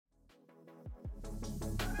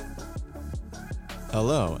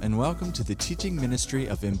Hello, and welcome to the teaching ministry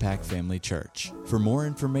of Impact Family Church. For more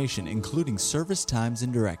information, including service times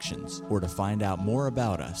and directions, or to find out more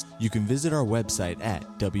about us, you can visit our website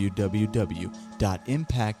at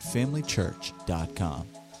www.impactfamilychurch.com.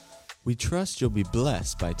 We trust you'll be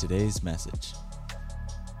blessed by today's message.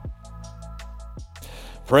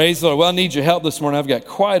 Praise the Lord. Well, I need your help this morning. I've got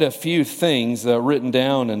quite a few things written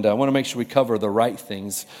down, and I want to make sure we cover the right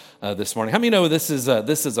things this morning. How many know this is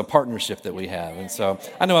a partnership that we have? And so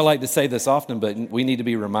I know I like to say this often, but we need to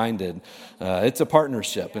be reminded. It's a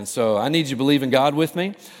partnership. And so I need you to believe in God with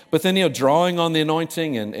me. But then, drawing on the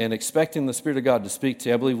anointing and expecting the Spirit of God to speak to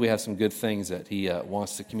you, I believe we have some good things that He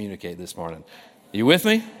wants to communicate this morning. Are you with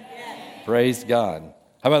me? Yes. Praise God.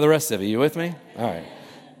 How about the rest of you? You with me? All right.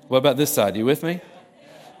 What about this side? You with me?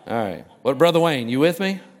 All right. What, Brother Wayne, you with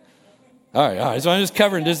me? All right. So I'm just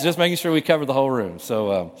covering, just making sure we cover the whole room.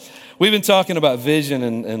 So we've been talking about vision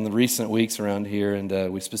in the recent weeks around here,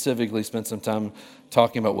 and we specifically spent some time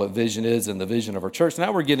talking about what vision is and the vision of our church.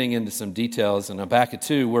 Now we're getting into some details, and Habakkuk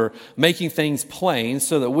 2, we're making things plain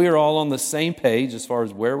so that we're all on the same page as far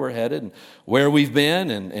as where we're headed and where we've been,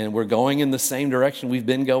 and we're going in the same direction we've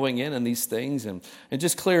been going in these things, and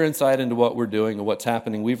just clear insight into what we're doing and what's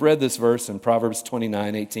happening. We've read this verse in Proverbs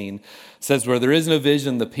 29:18. It says, where there is no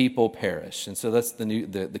vision, the people perish. And so that's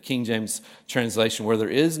the King James translation, where there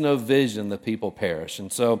is no vision, the people perish.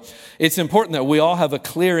 And so it's important that we all have a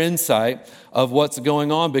clear insight of what's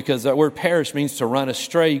going on, because that word perish means to run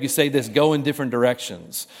astray. You could say this, go in different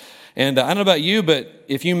directions. And I don't know about you, but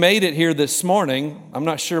if you made it here this morning, I'm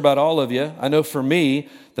not sure about all of you. I know for me,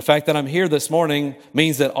 the fact that I'm here this morning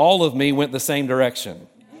means that all of me went the same direction,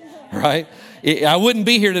 right? I wouldn't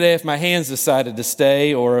be here today if my hands decided to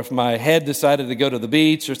stay or if my head decided to go to the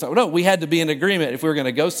beach or something. No, we had to be in agreement if we were going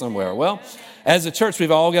to go somewhere. Well, as a church,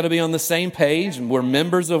 we've all got to be on the same page, and we're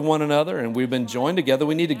members of one another, and we've been joined together.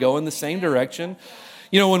 We need to go in the same direction.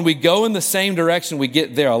 When we go in the same direction, we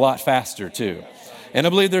get there a lot faster too. And I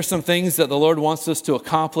believe there's some things that the Lord wants us to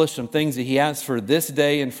accomplish, some things that He has for this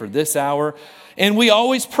day and for this hour. And we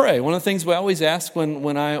always pray. One of the things we always ask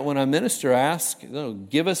when I minister, I ask,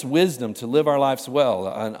 give us wisdom to live our lives well,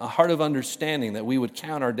 a heart of understanding that we would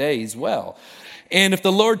count our days well. And if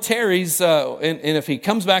the Lord tarries, and if He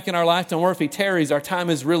comes back in our lifetime, or if He tarries, our time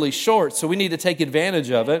is really short. So we need to take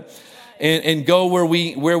advantage of it and go where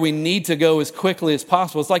we need to go as quickly as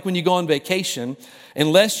possible. It's like when you go on vacation.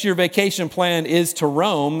 Unless your vacation plan is to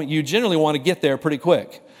Rome, you generally want to get there pretty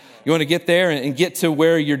quick. You want to get there and get to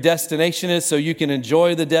where your destination is so you can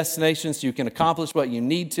enjoy the destination, so you can accomplish what you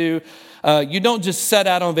need to. You don't just set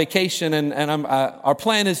out on vacation and our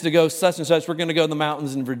plan is to go such and such. We're going to go to the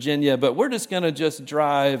mountains in Virginia, but we're just going to just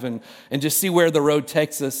drive and just see where the road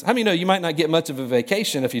takes us. How many know you might not get much of a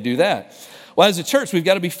vacation if you do that? Well, as a church, we've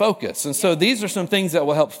got to be focused. And so these are some things that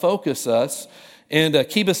will help focus us and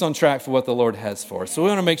keep us on track for what the Lord has for us. So we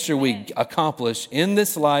want to make sure we accomplish in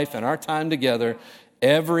this life and our time together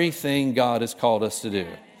everything God has called us to do.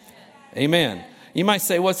 Amen. You might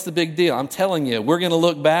say, what's the big deal? I'm telling you, we're going to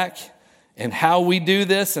look back and how we do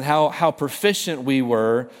this and how proficient we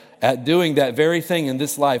were at doing that very thing in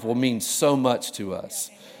this life will mean so much to us.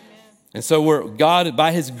 And so God,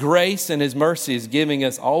 by His grace and His mercy, is giving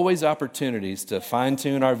us always opportunities to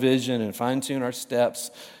fine-tune our vision and fine-tune our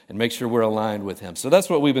steps and make sure we're aligned with Him. So that's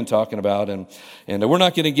what we've been talking about. And we're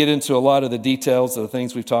not going to get into a lot of the details of the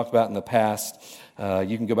things we've talked about in the past.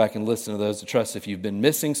 You can go back and listen to those. I trust if you've been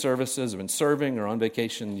missing services or been serving or on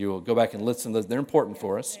vacation, you'll go back and listen to those. They're important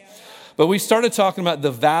for us. But we started talking about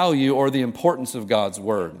the value or the importance of God's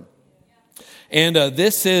Word. And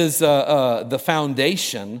this is the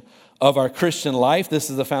foundation of our Christian life. This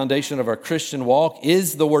is the foundation of our Christian walk,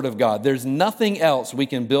 is the Word of God. There's nothing else we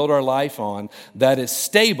can build our life on that is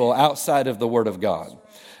stable outside of the Word of God.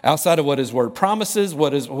 Outside of what His Word promises,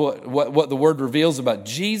 what the Word reveals about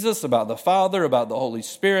Jesus, about the Father, about the Holy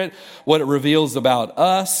Spirit, what it reveals about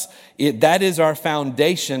us, that is our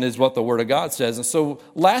foundation, is what the Word of God says. And so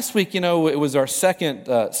last week, it was our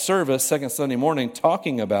second service, second Sunday morning,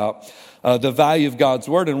 talking about the value of God's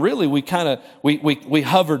Word. And really, we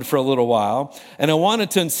hovered for a little while. And I wanted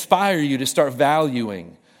to inspire you to start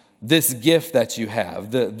valuing this gift that you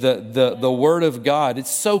have, the Word of God.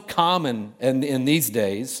 It's so common in these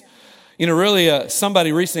days. Really,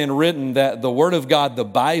 somebody recently had written that the Word of God, the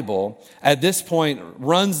Bible, at this point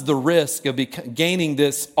runs the risk of gaining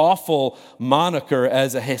this awful moniker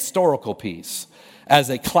as a historical piece,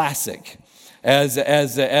 as a classic, as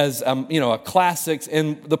a classics.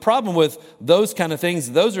 And the problem with those kind of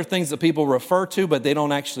things, those are things that people refer to, but they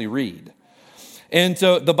don't actually read. And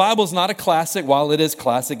so the Bible's not a classic. While it is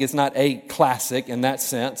classic, it's not a classic in that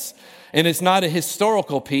sense. And it's not a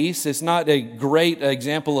historical piece. It's not a great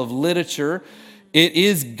example of literature. It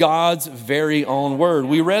is God's very own word.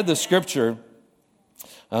 We read the scripture.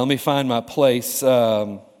 Let me find my place.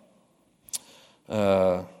 We'll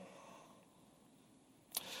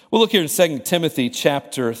look here in 2 Timothy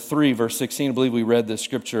chapter 3, verse 16. I believe we read this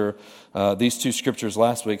scripture, these two scriptures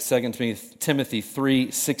last week, 2 Timothy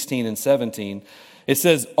 3, 16 and 17. It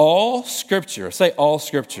says, all scripture, say all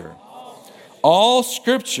scripture. All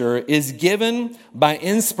scripture is given by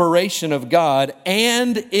inspiration of God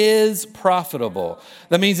and is profitable.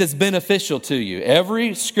 That means it's beneficial to you.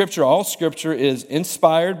 Every scripture, all scripture is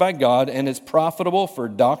inspired by God and is profitable for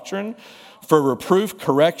doctrine, for reproof,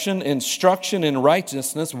 correction, instruction in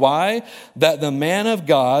righteousness. Why? That the man of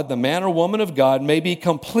God, the man or woman of God, may be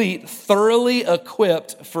complete, thoroughly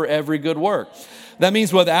equipped for every good work. That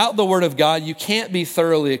means without the word of God, you can't be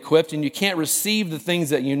thoroughly equipped and you can't receive the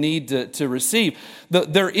things that you need to receive.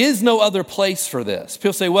 There is no other place for this.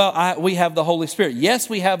 People say, well, we have the Holy Spirit. Yes,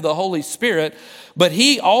 we have the Holy Spirit, but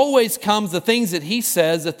he always comes, the things that he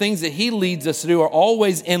says, the things that he leads us to do are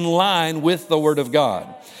always in line with the word of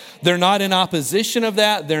God. They're not in opposition of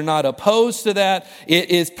that. They're not opposed to that.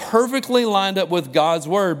 It is perfectly lined up with God's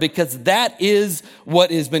word because that is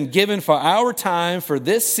what has been given for our time, for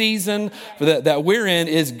this season that we're in,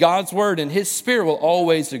 is God's word, and his Spirit will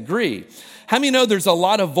always agree. How many know there's a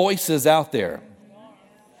lot of voices out there?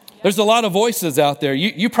 There's a lot of voices out there.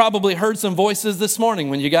 You probably heard some voices this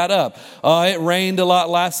morning when you got up. It rained a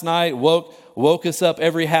lot last night, woke us up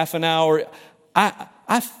every half an hour.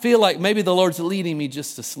 I feel like maybe the Lord's leading me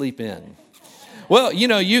just to sleep in. Well,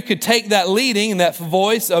 you could take that leading and that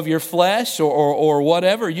voice of your flesh or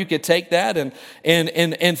whatever. You could take that and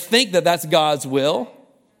think that that's God's will.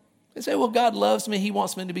 They say, well, God loves me. He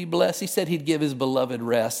wants me to be blessed. He said he'd give his beloved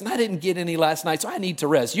rest. And I didn't get any last night, so I need to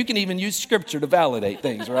rest. You can even use scripture to validate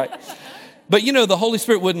things, right? But the Holy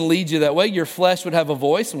Spirit wouldn't lead you that way. Your flesh would have a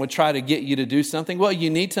voice and would try to get you to do something. Well, you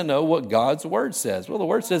need to know what God's word says. Well, the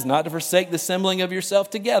word says not to forsake the assembling of yourself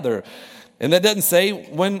together. And that doesn't say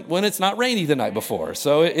when it's not rainy the night before.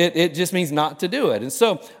 So it just means not to do it. And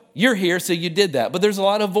so you're here, so you did that. But there's a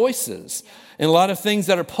lot of voices and a lot of things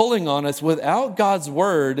that are pulling on us. Without God's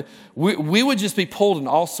word, we would just be pulled in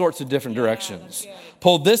all sorts of different directions.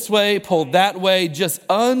 Pulled this way, pulled that way, just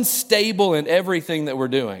unstable in everything that we're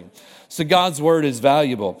doing. So God's word is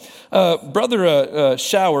valuable. Brother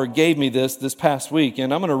Shower gave me this past week,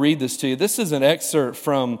 and I'm going to read this to you. This is an excerpt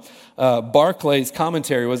from Barclay's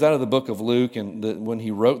commentary. It was out of the book of Luke, and when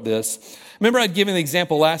he wrote this. Remember, I'd given the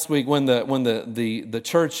example last week when the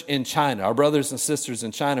church in China, our brothers and sisters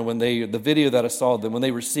in China, the video that I saw them when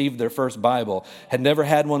they received their first Bible, had never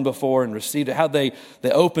had one before and received it. How they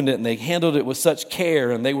opened it and they handled it with such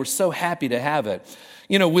care, and they were so happy to have it.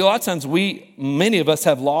 A lot of times many of us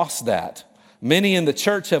have lost that. Many in the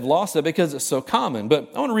church have lost it because it's so common.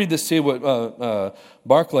 But I want to read this to you, what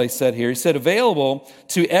Barclay said here. He said, available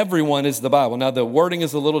to everyone is the Bible. Now, the wording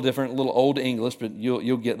is a little different, a little old English, but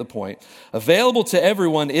you'll get the point. Available to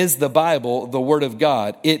everyone is the Bible, the Word of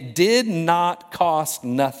God. It did not cost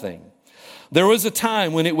nothing. There was a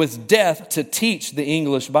time when it was death to teach the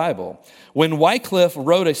English Bible. When Wycliffe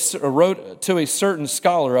wrote to a certain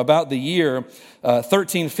scholar about the year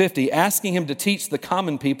 1350, asking him to teach the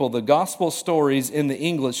common people the gospel stories in the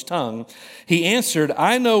English tongue, he answered,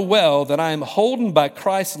 I know well that I am holden by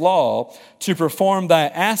Christ's law to perform thy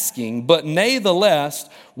asking, but natheless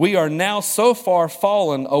we are now so far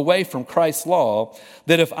fallen away from Christ's law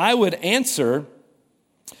that if I would answer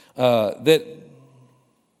that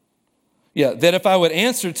if I would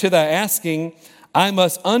answer to thy asking, I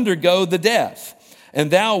must undergo the death.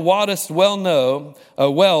 And thou wottest well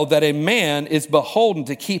that a man is beholden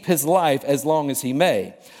to keep his life as long as he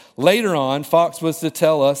may. Later on, Fox was to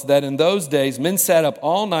tell us that in those days, men sat up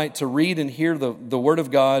all night to read and hear the word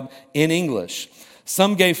of God in English.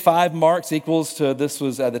 Some gave 5 marks equals to, this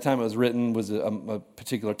was at the time it was written, was a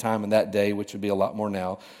particular time in that day, which would be a lot more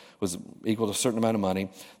now, was equal to a certain amount of money.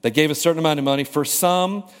 They gave a certain amount of money. For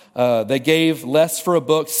some, they gave less for a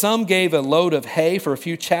book. Some gave a load of hay for a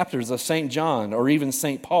few chapters of St. John or even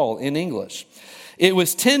St. Paul in English. It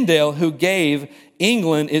was Tyndale who gave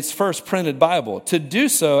England its first printed Bible. To do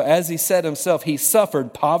so, as he said himself, he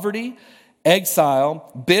suffered poverty,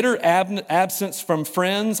 exile, bitter absence from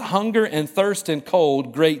friends, hunger and thirst and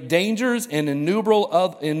cold, great dangers and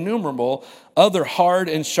innumerable other hard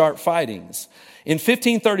and sharp fightings. In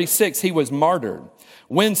 1536, he was martyred.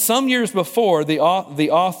 When some years before the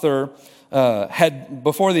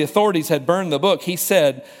authorities had burned the book, he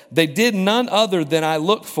said, they did none other than I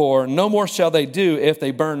looked for, no more shall they do if they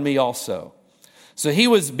burn me also.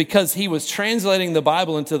 So because he was translating the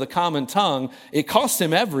Bible into the common tongue, it cost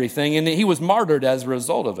him everything, and he was martyred as a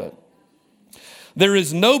result of it. There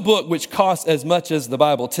is no book which costs as much as the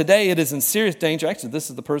Bible. Today it is in serious danger. Actually,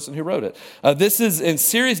 this is the person who wrote it. This is in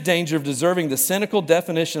serious danger of deserving the cynical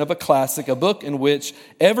definition of a classic, a book in which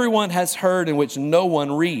everyone has heard and which no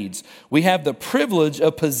one reads. We have the privilege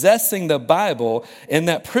of possessing the Bible, and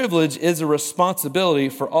that privilege is a responsibility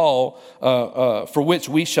for all for which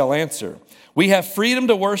we shall answer. We have freedom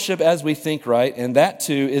to worship as we think right, and that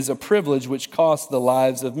too is a privilege which costs the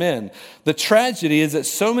lives of men. The tragedy is that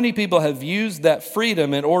so many people have used that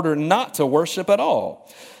freedom in order not to worship at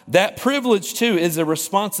all. That privilege too is a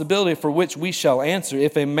responsibility for which we shall answer.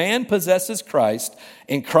 If a man possesses Christ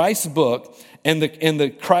and Christ's book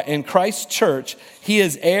and Christ's church, he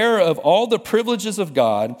is heir of all the privileges of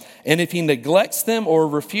God, and if he neglects them or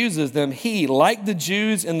refuses them, he, like the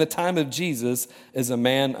Jews in the time of Jesus, is a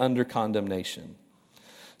man under condemnation.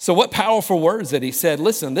 So what powerful words that he said.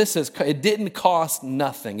 Listen, it didn't cost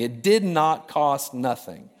nothing. It did not cost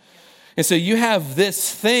nothing. And so you have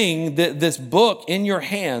this thing, this book in your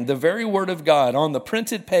hand, the very word of God on the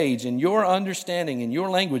printed page in your understanding, in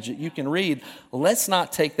your language that you can read. Let's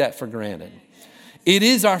not take that for granted. It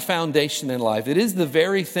is our foundation in life. It is the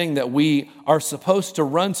very thing that we are supposed to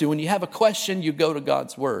run to. When you have a question, you go to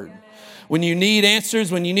God's word. When you need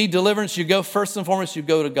answers, when you need deliverance, you go first and foremost, you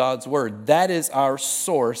go to God's word. That is our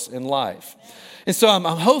source in life. And so I'm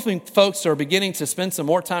hoping folks are beginning to spend some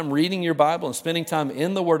more time reading your Bible and spending time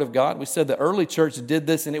in the Word of God. We said the early church did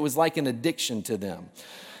this, and it was like an addiction to them.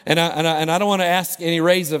 And I don't want to ask any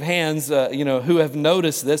raise of hands, who have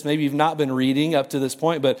noticed this. Maybe you've not been reading up to this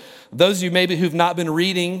point, but those of you maybe who've not been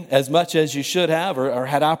reading as much as you should have or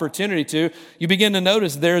had opportunity to, you begin to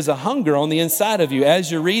notice there's a hunger on the inside of you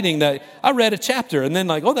as you're reading that. I read a chapter and then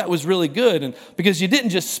that was really good. And because you didn't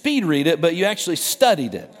just speed read it, but you actually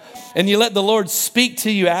studied it. And you let the Lord speak to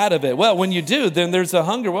you out of it. Well, when you do, then there's a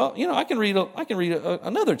hunger. Well, I can read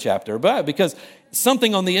another chapter, but because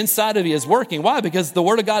something on the inside of you is working. Why? Because the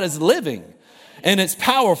Word of God is living and it's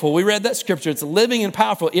powerful. We read that scripture. It's living and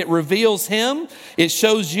powerful. It reveals Him. It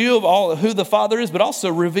shows you of all who the Father is, but also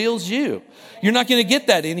reveals you. You're not going to get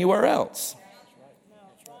that anywhere else.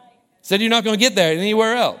 Said you're not going to get that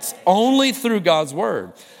anywhere else. Only through God's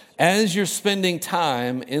Word. As you're spending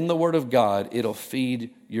time in the Word of God, it'll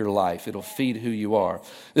feed your life. It'll feed who you are.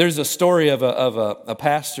 There's a story of a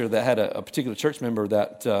pastor that had a particular church member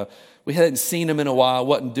that we hadn't seen him in a while,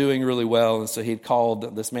 wasn't doing really well. And so he'd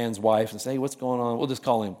called this man's wife and said, hey, what's going on? We'll just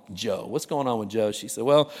call him Joe. What's going on with Joe? She said,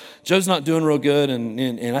 well, Joe's not doing real good,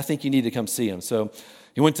 and I think you need to come see him. So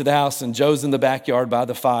he went to the house, and Joe's in the backyard by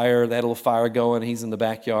the fire. They had a little fire going. He's in the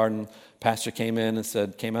backyard, and pastor came out and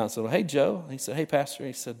said, hey, Joe. He said, hey, pastor.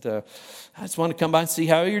 He said, I just wanted to come by and see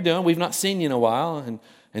how you're doing. We've not seen you in a while.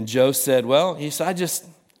 And Joe said, well, he said, I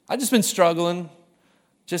just been struggling.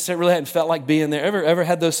 Just really hadn't felt like being there. Ever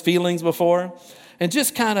had those feelings before? And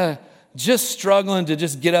just struggling to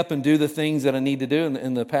just get up and do the things that I need to do.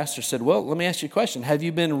 And the pastor said, well, let me ask you a question. Have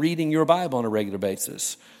you been reading your Bible on a regular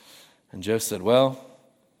basis? And Joe said, well,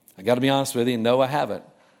 I got to be honest with you. No, I haven't.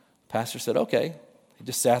 The pastor said, okay. He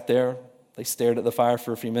just sat there. They stared at the fire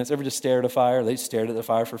for a few minutes. Ever just stare at a fire? They stared at the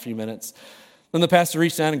fire for a few minutes. Then the pastor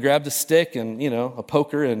reached down and grabbed a stick and, a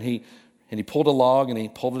poker, and he pulled a log and he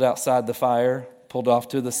pulled it outside the fire, pulled it off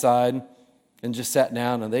to the side, and just sat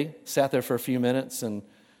down. And they sat there for a few minutes and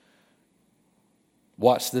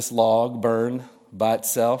watched this log burn by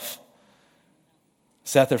itself.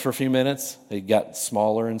 Sat there for a few minutes. It got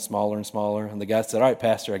smaller and smaller and smaller. And the guy said, all right,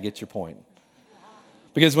 pastor, I get your point.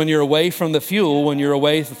 Because when you're away from the fuel, when you're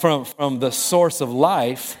away from the source of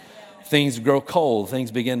life, things grow cold,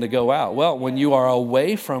 things begin to go out. Well, when you are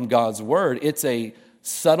away from God's word, it's a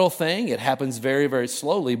subtle thing. It happens very, very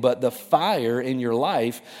slowly, but the fire in your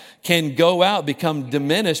life can go out, become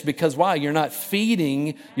diminished, because why? You're not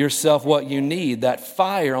feeding yourself what you need. That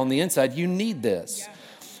fire on the inside, you need this.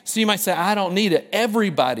 So you might say, I don't need it.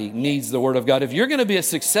 Everybody needs the Word of God. If you're going to be a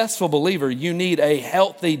successful believer, you need a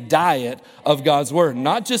healthy diet of God's Word.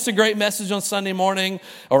 Not just a great message on Sunday morning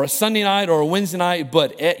or a Sunday night or a Wednesday night,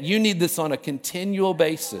 but you need this on a continual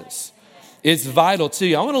basis. It's vital to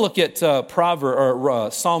you. I want to look at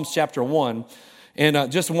Psalms chapter 1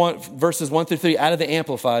 and verses 1 through 3 out of the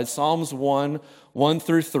Amplified. Psalms 1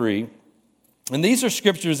 through 3. And these are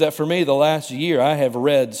scriptures that for me the last year I have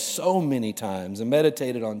read so many times and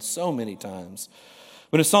meditated on so many times.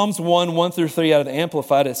 But in Psalms 1 through 3 out of the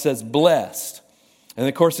Amplified, it says blessed. And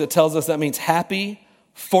of course it tells us that means happy,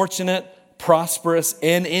 fortunate, prosperous,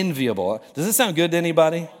 and enviable. Does this sound good to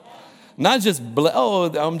anybody? Not just,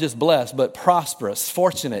 I'm just blessed, but prosperous,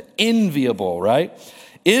 fortunate, enviable, right?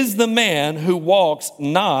 Is the man who walks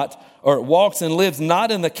and lives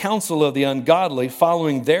not in the counsel of the ungodly,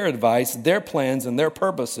 following their advice, their plans, and their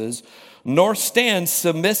purposes, nor stands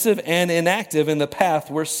submissive and inactive in the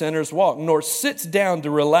path where sinners walk, nor sits down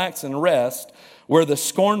to relax and rest where the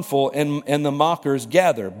scornful and the mockers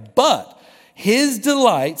gather. But his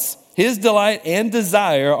delight and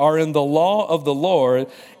desire are in the law of the Lord,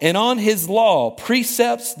 and on his law,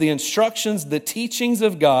 precepts, the instructions, the teachings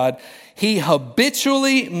of God, he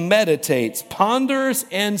habitually meditates, ponders,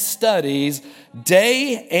 and studies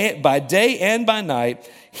by day and by night.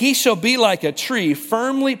 He shall be like a tree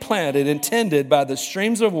firmly planted and tended by the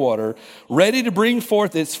streams of water, ready to bring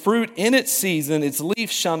forth its fruit in its season. Its leaf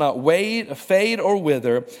shall not fade or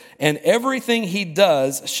wither, and everything he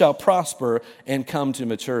does shall prosper and come to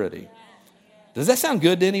maturity. Does that sound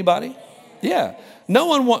good to anybody? Yeah. No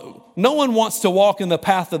one wants to walk in the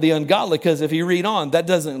path of the ungodly, because if you read on, that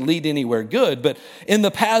doesn't lead anywhere good. But in the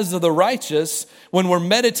paths of the righteous, when we're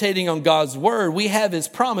meditating on God's word, we have his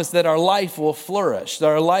promise that our life will flourish, that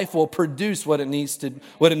our life will produce what it needs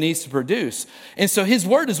to produce. And so his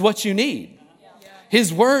word is what you need.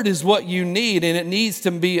 His word is what you need, and it needs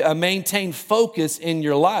to be a maintained focus in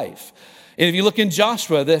your life. And if you look in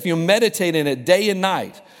Joshua, that if you meditate in it day and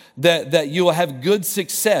night, that you will have good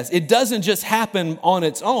success. It doesn't just happen on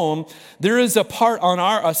its own. There is a part on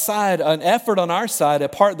our side, an effort on our side, a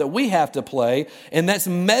part that we have to play, and that's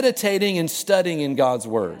meditating and studying in God's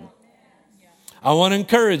word. I want to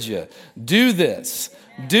encourage you, do this.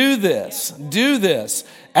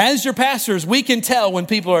 As your pastors, we can tell when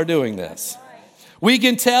people are doing this. We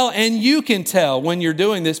can tell, and you can tell when you're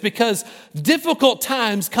doing this, because difficult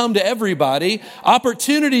times come to everybody.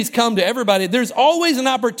 Opportunities come to everybody. There's always an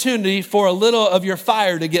opportunity for a little of your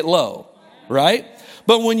fire to get low, right?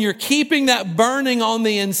 But when you're keeping that burning on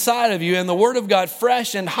the inside of you and the word of God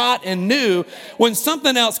fresh and hot and new, when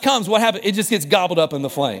something else comes, what happens? It just gets gobbled up in the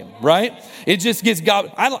flame, right? It just gets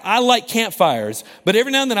gobbled. I like campfires, but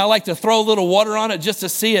every now and then I like to throw a little water on it just to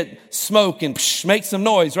see it smoke and make some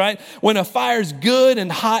noise, right? When a fire's good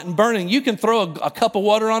and hot and burning, you can throw a cup of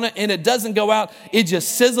water on it and it doesn't go out. It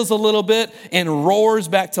just sizzles a little bit and roars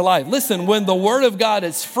back to life. Listen, when the word of God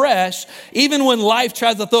is fresh, even when life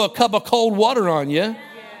tries to throw a cup of cold water on you,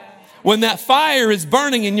 when that fire is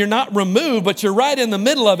burning and you're not removed, but you're right in the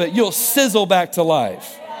middle of it, you'll sizzle back to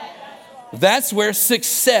life. That's where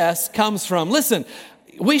success comes from. Listen,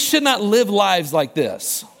 we should not live lives like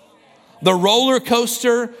this. The roller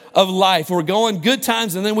coaster of life. We're going good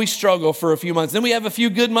times and then we struggle for a few months. Then we have a few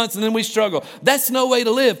good months and then we struggle. That's no way to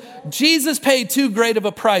live. Jesus paid too great of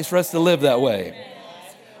a price for us to live that way.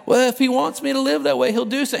 Well, if he wants me to live that way, he'll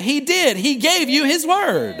do so. He did. He gave you his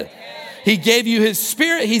word. He gave you his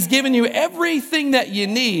spirit. He's given you everything that you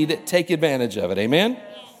need. Take advantage of it. Amen?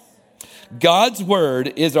 God's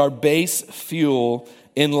word is our base fuel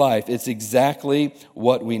in life. It's exactly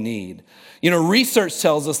what we need. You know, research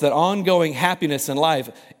tells us that ongoing happiness in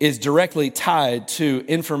life is directly tied to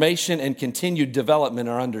information and continued development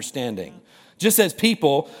or understanding. Just as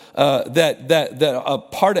people as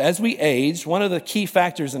we age, one of the key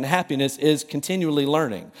factors in happiness is continually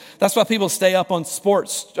learning. That's why people stay up on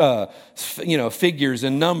sports, figures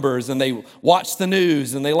and numbers, and they watch the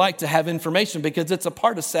news and they like to have information because it's a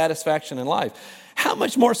part of satisfaction in life. How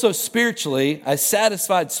much more so spiritually, a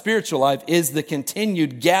satisfied spiritual life is the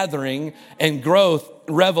continued gathering and growth,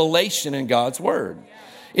 revelation in God's word.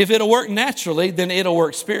 If it'll work naturally, then it'll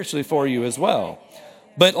work spiritually for you as well.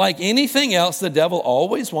 But like anything else, the devil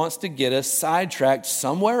always wants to get us sidetracked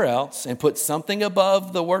somewhere else and put something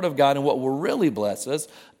above the word of God and what will really bless us.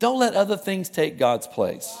 Don't let other things take God's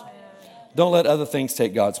place. Don't let other things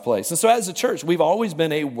take God's place. And so as a church, we've always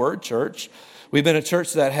been a word church. We've been a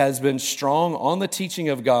church that has been strong on the teaching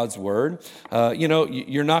of God's word.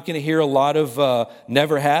 You're not going to hear a lot of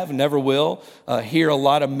never have, never will, hear a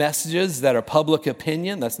lot of messages that are public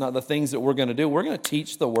opinion. That's not the things that we're going to do. We're going to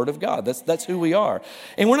teach the word of God. That's who we are.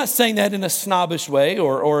 And we're not saying that in a snobbish way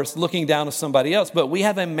or looking down to somebody else, but we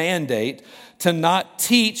have a mandate to not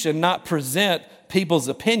teach and not present people's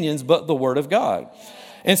opinions, but the word of God.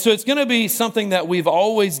 And so it's going to be something that we've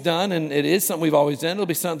always done, and it is something we've always done. It'll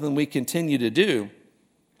be something we continue to do.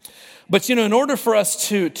 But, in order for us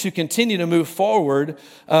to continue to move forward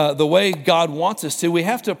the way God wants us to, we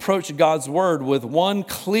have to approach God's word with one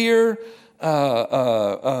clear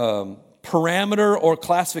parameter or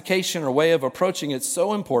classification or way of approaching it. It's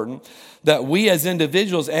so important that we as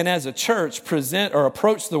individuals and as a church present or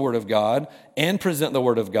approach the word of God and present the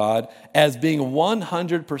word of God as being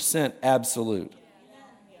 100% absolute.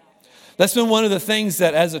 That's been one of the things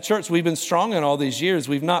that as a church we've been strong in all these years.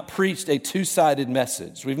 We've not preached a two-sided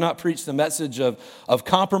message. We've not preached the message of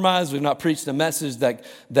compromise. We've not preached a message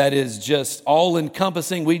that is just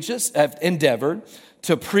all-encompassing. We just have endeavored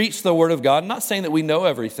to preach the Word of God. I'm not saying that we know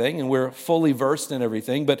everything and we're fully versed in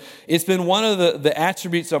everything, but it's been one of the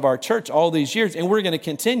attributes of our church all these years, and we're going to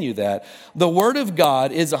continue that. The Word of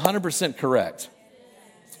God is 100% correct.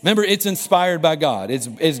 Remember, it's inspired by God.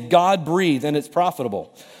 It's God-breathed, and it's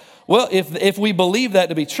profitable. Well, if we believe that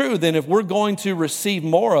to be true, then if we're going to receive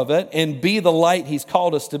more of it and be the light He's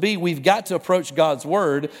called us to be, we've got to approach God's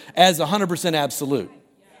Word as 100% absolute.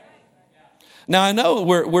 Now, I know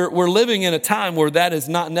we're living in a time where that is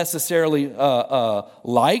not necessarily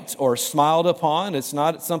liked or smiled upon. It's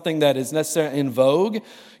not something that is necessarily in vogue.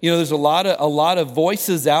 You know, there's a lot of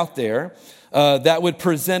voices out there that would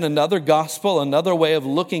present another gospel, another way of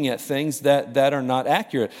looking at things that are not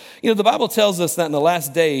accurate. You know, the Bible tells us that in the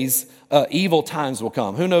last days, evil times will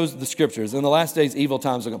come. Who knows the scriptures? In the last days, evil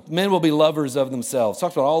times will come. Men will be lovers of themselves.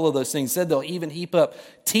 Talks about all of those things. Said they'll even heap up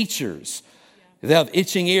teachers. They have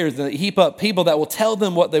itching ears. They heap up people that will tell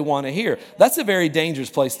them what they want to hear. That's a very dangerous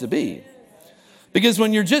place to be. Because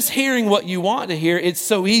when you're just hearing what you want to hear, it's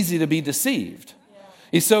so easy to be deceived.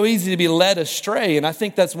 It's so easy to be led astray. And I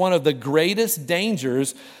think that's one of the greatest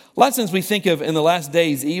dangers. A lot of times we think of in the last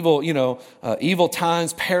days, evil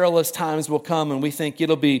times, perilous times will come, and we think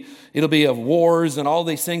it'll be of wars and all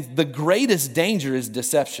these things. The greatest danger is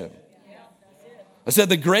deception. I said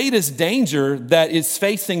the greatest danger that is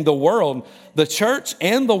facing the world, the church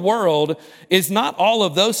and the world, is not all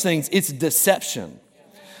of those things. It's deception.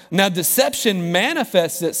 Now, deception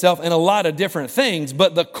manifests itself in a lot of different things,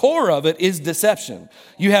 but the core of it is deception.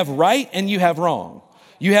 You have right and you have wrong.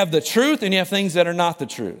 You have the truth and you have things that are not the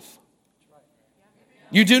truth.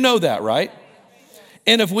 You do know that, right?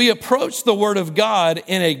 And if we approach the Word of God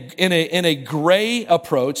in a gray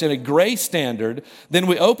approach, in a gray standard, then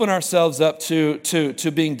we open ourselves up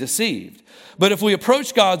to being deceived. But if we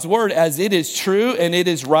approach God's Word as it is true and it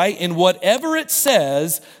is right, and whatever it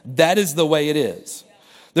says, that is the way it is.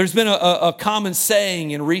 There's been a common saying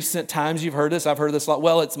in recent times, you've heard this, I've heard this a lot,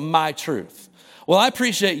 well, it's my truth. Well, I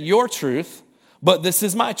appreciate your truth, but this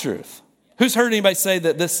is my truth. Who's heard anybody say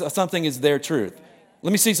that this something is their truth?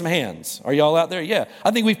 Let me see some hands. Are y'all out there? Yeah. I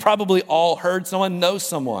think we've probably all heard someone, know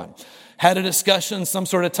someone, had a discussion, some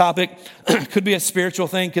sort of topic. Could be a spiritual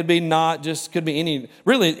thing, could be not, just could be any.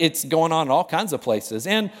 Really, it's going on in all kinds of places.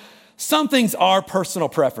 And some things are personal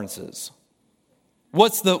preferences.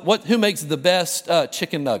 Who makes the best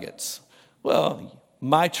chicken nuggets? Well,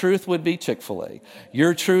 my truth would be Chick-fil-A.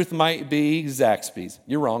 Your truth might be Zaxby's.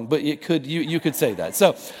 You're wrong, but you could say that.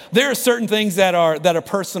 So there are certain things that are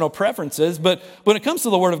personal preferences, but when it comes to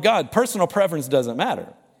the Word of God, personal preference doesn't matter.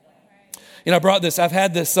 You know, I've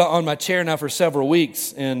had this on my chair now for several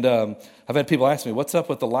weeks, and I've had people ask me, what's up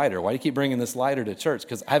with the lighter? Why do you keep bringing this lighter to church?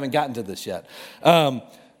 Because I haven't gotten to this yet.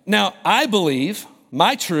 Now, I believe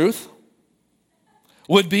my truth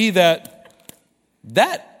would be that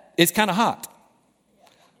is kind of hot.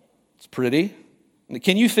 It's pretty.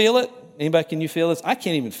 Can you feel it? Anybody, can you feel this? I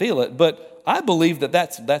can't even feel it, but I believe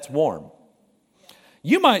that's warm.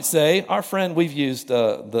 You might say, our friend, we've used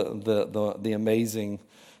the amazing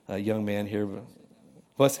young man here.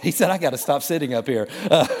 He said, I got to stop sitting up here.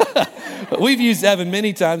 We've used Evan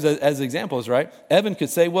many times as examples, right? Evan could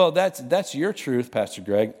say, well, that's your truth, Pastor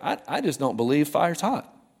Greg. I just don't believe fire's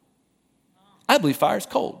hot. I believe fire's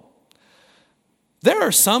cold. There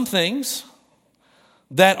are some things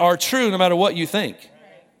that are true no matter what you think.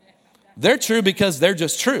 They're true because they're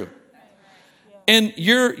just true. And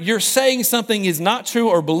you're saying something is not true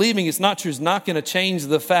or believing it's not true is not going to change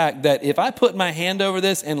the fact that if I put my hand over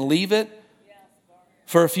this and leave it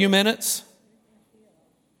for a few minutes,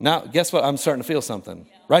 now guess what? I'm starting to feel something.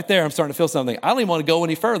 Right there, I'm starting to feel something. I don't even want to go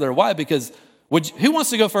any further. Why? Because who wants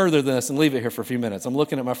to go further than this and leave it here for a few minutes? I'm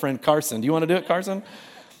looking at my friend Carson. Do you want to do it, Carson?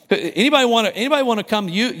 Anybody want to come?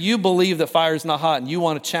 You believe that fire is not hot, and you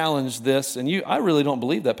want to challenge this, and I really don't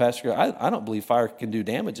believe that, Pastor. I don't believe fire can do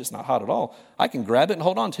damage. It's not hot at all. I can grab it and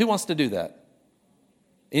hold on. Who wants to do that?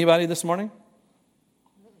 Anybody this morning?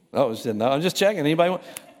 Oh, no, I'm just checking. Anybody?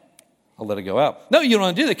 I'll let it go out. No, you don't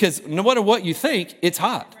want to do that because no matter what you think, it's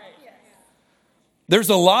hot. There's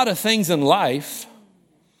a lot of things in life.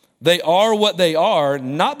 They are what they are,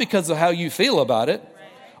 not because of how you feel about it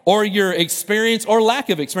or your experience or lack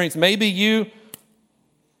of experience. Maybe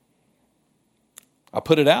I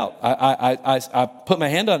put it out. I put my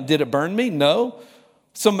hand on it. Did it burn me? No.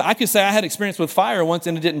 So I could say I had experience with fire once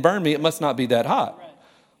and it didn't burn me. It must not be that hot.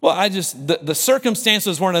 Well, the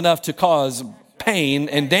circumstances weren't enough to cause pain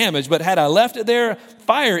and damage. But had I left it there,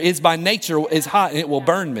 fire is by nature is hot and it will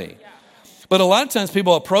burn me. But a lot of times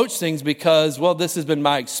people approach things because, well, this has been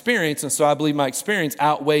my experience, and so I believe my experience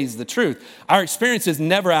outweighs the truth. Our experiences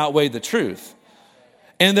never outweigh the truth.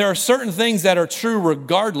 And there are certain things that are true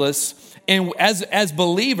regardless. And as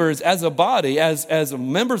believers, as a body, as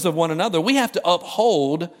members of one another, we have to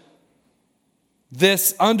uphold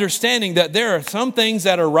this understanding that there are some things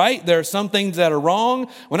that are right, there are some things that are wrong.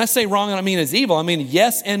 When I say wrong, I don't mean as evil, I mean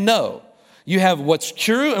yes and no. You have what's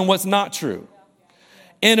true and what's not true.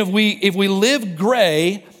 And if we live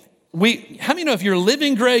gray, how many know if you're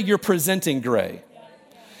living gray, you're presenting gray?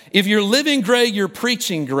 If you're living gray, you're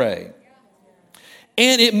preaching gray.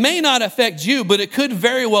 And it may not affect you, but it could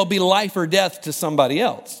very well be life or death to somebody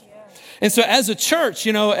else. And so as a church,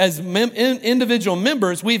 as individual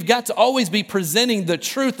members, we've got to always be presenting the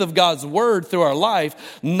truth of God's word through our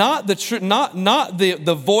life, not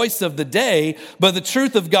the voice of the day, but the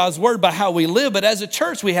truth of God's word by how we live. But as a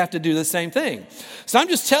church, we have to do the same thing. So I'm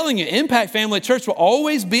just telling you, Impact Family Church will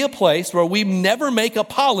always be a place where we never make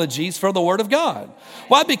apologies for the word of God.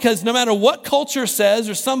 Why? Because no matter what culture says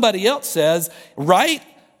or somebody else says, right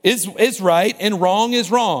is right and wrong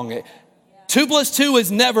is wrong. 2 plus 2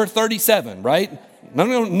 is never 37, right? I don't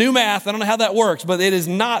know, new math, I don't know how that works, but it is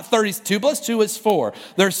not 30. 2 plus 2 is 4.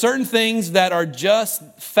 There are certain things that are just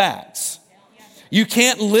facts. You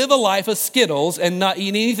can't live a life of Skittles and not eat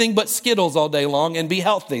anything but Skittles all day long and be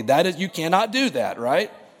healthy. You cannot do that,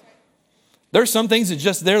 right? There's some things that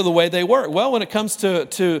just they're the way they work. Well, when it comes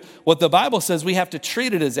to what the Bible says, we have to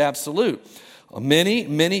treat it as absolute.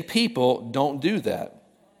 Many people don't do that.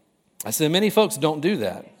 I said many folks don't do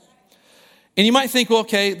that. And you might think, well,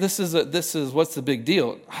 okay, this is what's the big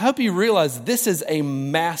deal? I hope you realize this is a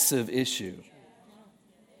massive issue.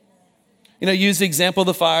 Use the example of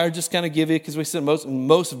the fire, just kind of give you, because we said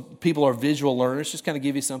most people are visual learners, just kind of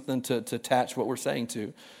give you something to attach what we're saying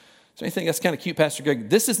to. So you think that's kind of cute, Pastor Greg.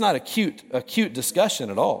 This is not a cute discussion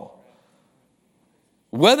at all.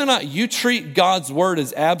 Whether or not you treat God's word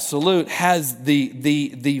as absolute has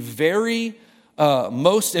the very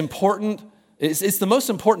most important. It's the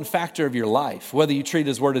most important factor of your life, whether you treat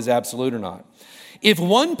his word as absolute or not. If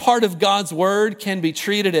one part of God's word can be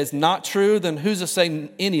treated as not true, then who's to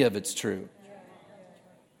say any of it's true?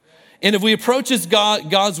 And if we approach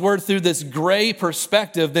God's word through this gray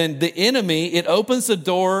perspective, then the enemy, it opens the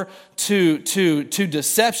door to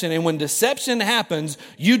deception. And when deception happens,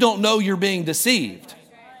 you don't know you're being deceived.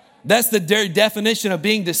 That's the definition of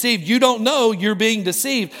being deceived. You don't know you're being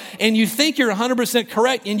deceived, and you think you're 100%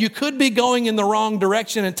 correct, and you could be going in the wrong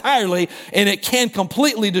direction entirely, and it can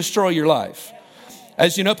completely destroy your life.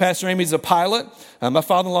 As you know, Pastor Amy's a pilot. My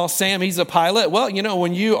father-in-law, Sam, he's a pilot. Well,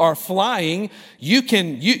 when you are flying,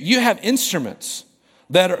 you have instruments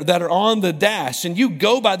that are on the dash, and you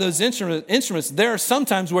go by those instruments. There are some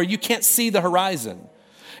times where you can't see the horizon.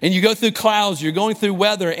 And you go through clouds, you're going through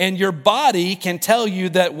weather, and your body can tell you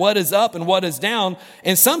that what is up and what is down.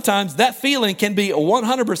 And sometimes that feeling can be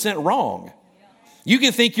 100% wrong. You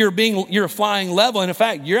can think you're flying level, and in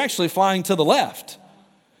fact, you're actually flying to the left.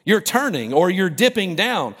 You're turning or you're dipping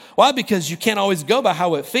down. Why? Because you can't always go by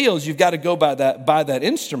how it feels. You've got to go by that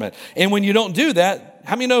instrument. And when you don't do that,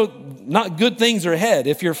 how many know not good things are ahead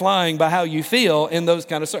if you're flying by how you feel in those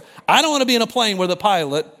kind of I don't want to be in a plane where the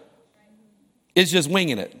pilot is just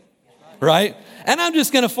winging it, right? And I'm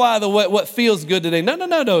just going to fly what feels good today.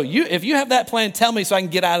 No. If you have that plan, tell me so I can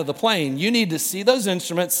get out of the plane. You need to see those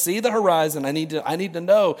instruments, see the horizon. I need to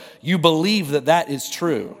know you believe that is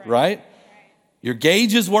true, right? Your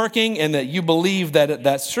gauge is working and that you believe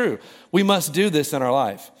that's true. We must do this in our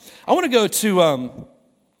life. I want to go to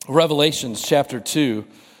Revelations chapter 2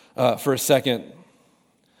 for a second.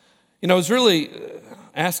 I was really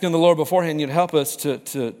asking the Lord beforehand, you'd help us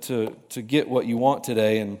to get what you want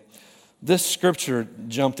today. And this scripture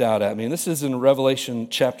jumped out at me. And this is in Revelation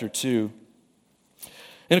chapter 2.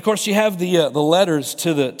 And of course, you have the letters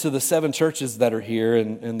to the 7 churches that are here.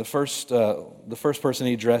 And the first person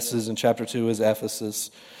he addresses in chapter 2 is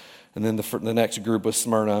Ephesus. And then the next group was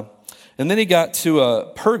Smyrna. And then he got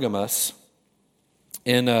to Pergamos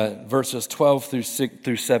in verses 12 through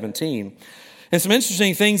 17. And some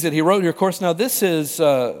interesting things that he wrote here. Of course, now this is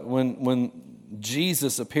when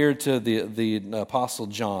Jesus appeared to the apostle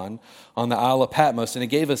John on the Isle of Patmos, and he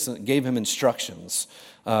gave him instructions.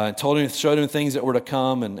 And showed him things that were to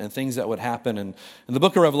come and things that would happen. And in the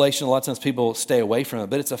book of Revelation, a lot of times people stay away from it,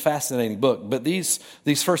 but it's a fascinating book. But these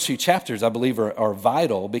first few chapters, I believe, are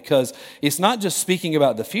vital because it's not just speaking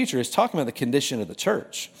about the future, it's talking about the condition of the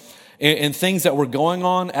church. and things that were going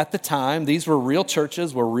on at the time. These were real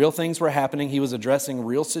churches where real things were happening. He was addressing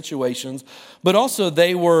real situations, but also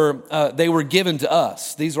they were given to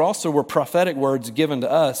us. These were prophetic words given to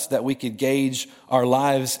us that we could gauge our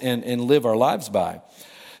lives and live our lives by.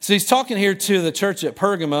 So he's talking here to the church at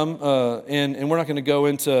Pergamum, and we're not going to go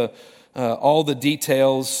into all the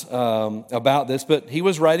details about this, but he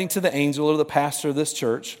was writing to the angel or the pastor of this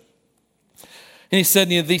church. And he said,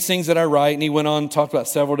 these things that I write, and he went on and talked about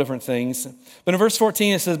several different things. But in verse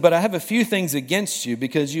 14 it says, but I have a few things against you,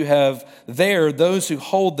 because you have there those who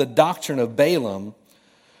hold the doctrine of Balaam.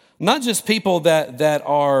 Not just people that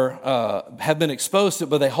are have been exposed to it,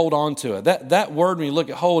 but they hold on to it. That word, when you look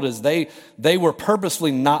at hold, is they were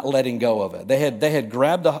purposely not letting go of it. They had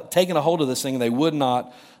taken a hold of this thing, and they would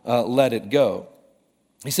not let it go.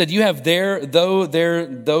 He said, you have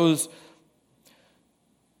those.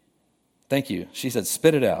 Thank you. She said,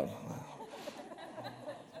 spit it out.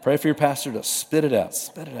 Pray for your pastor to spit it out.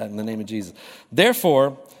 Spit it out in the name of Jesus.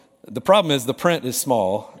 Therefore, the problem is the print is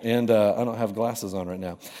small, and I don't have glasses on right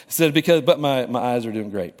now. It said, but my eyes are doing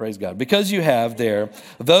great. Praise God. Because you have there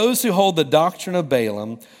those who hold the doctrine of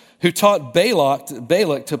Balaam, who taught Balak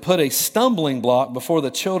to put a stumbling block before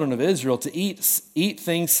the children of Israel to eat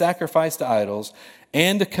things sacrificed to idols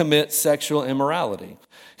and to commit sexual immorality.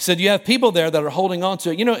 He said, you have people there that are holding on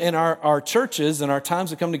to it. In our churches and our times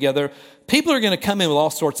that come together, people are going to come in with all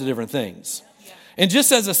sorts of different things. And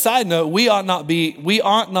just as a side note, we ought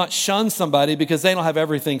not shun somebody because they don't have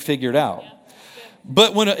everything figured out.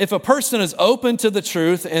 But if a person is open to the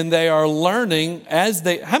truth and they are learning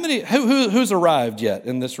who's arrived yet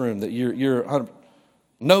in this room that you're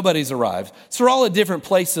nobody's arrived. So we're all at different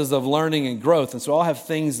places of learning and growth. And so all have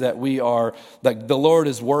things that that the Lord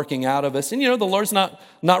is working out of us. And the Lord's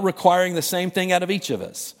not requiring the same thing out of each of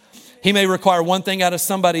us. He may require one thing out of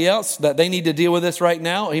somebody else that they need to deal with this right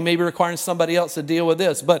now. He may be requiring somebody else to deal with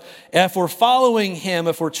this. But if we're following him,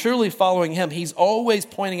 if we're truly following him, he's always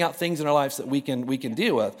pointing out things in our lives that we can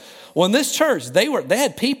deal with. Well, in this church, they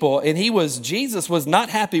had people, and Jesus was not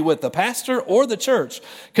happy with the pastor or the church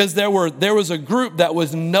because there was a group that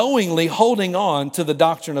was knowingly holding on to the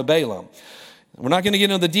doctrine of Balaam. We're not going to get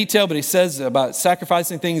into the detail, but he says about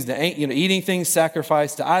sacrificing things to, eating things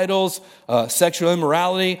sacrificed to idols, sexual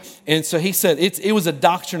immorality. And so he said it was a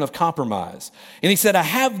doctrine of compromise. And he said, I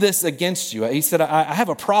have this against you. He said, I have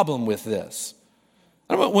a problem with this.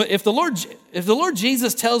 I don't know, if the Lord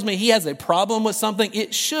Jesus tells me he has a problem with something,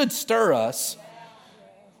 it should stir us.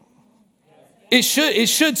 It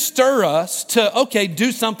should stir us to,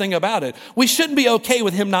 do something about it. We shouldn't be okay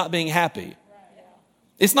with him not being happy.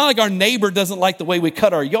 It's not like our neighbor doesn't like the way we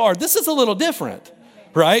cut our yard. This is a little different,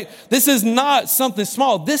 right? This is not something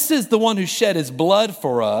small. This is the one who shed his blood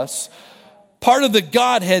for us. Part of the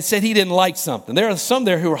Godhead said he didn't like something. There are some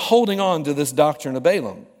there who are holding on to this doctrine of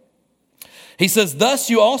Balaam. He says, thus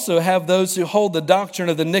you also have those who hold the doctrine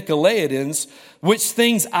of the Nicolaitans, which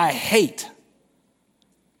things I hate.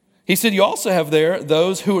 He said, you also have there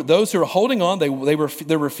those who are holding on.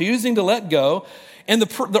 They're refusing to let go. And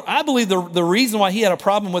I believe the reason why he had a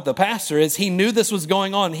problem with the pastor is he knew this was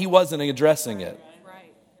going on and he wasn't addressing it.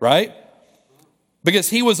 Right? Because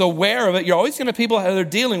he was aware of it. You're always going to have people that are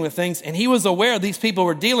dealing with things, and he was aware these people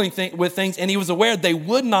were dealing with things, and he was aware they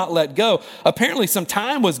would not let go. Apparently some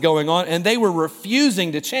time was going on, and they were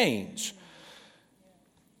refusing to change.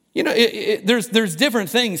 There's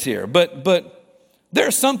different things here, but there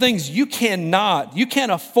are some things you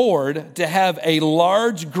can't afford to have a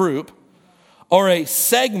large group or a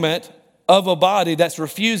segment of a body that's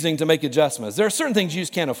refusing to make adjustments. There are certain things you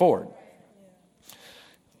just can't afford.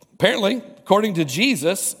 Apparently, according to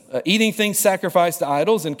Jesus, eating things sacrificed to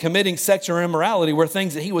idols and committing sexual immorality were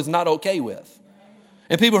things that he was not okay with.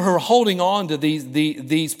 And people who are holding on to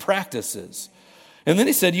these practices. And then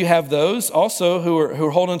he said, you have those also who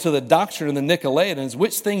are holding to the doctrine of the Nicolaitans,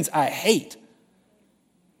 which things I hate.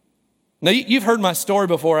 Now, you've heard my story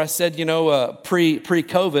before. I said,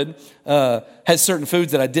 pre-COVID, had certain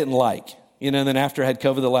foods that I didn't like. And then after I had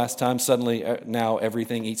COVID the last time, suddenly now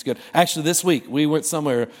everything eats good. Actually, this week, we went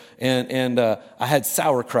somewhere and I had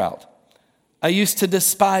sauerkraut. I used to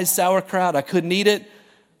despise sauerkraut. I couldn't eat it.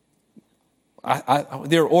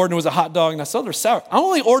 They were ordering, it was a hot dog, and I saw there's sour. I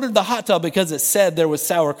only ordered the hot dog because it said there was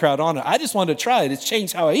sauerkraut on it. I just wanted to try it. It's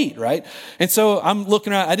changed how I eat, right? And so I'm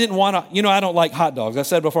looking around. I didn't want to, I don't like hot dogs. I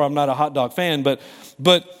said before, I'm not a hot dog fan, but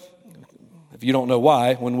if you don't know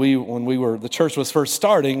why, when the church was first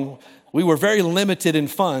starting, we were very limited in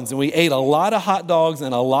funds, and we ate a lot of hot dogs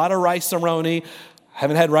and a lot of rice-a-roni.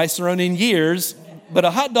 Haven't had rice-a-roni in years, but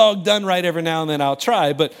a hot dog done right every now and then I'll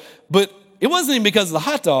try. But it wasn't even because of the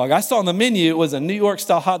hot dog. I saw on the menu, it was a New York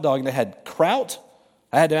style hot dog and it had kraut.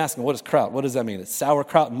 I had to ask him, what is kraut? What does that mean? It's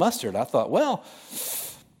sauerkraut and mustard. I thought, well,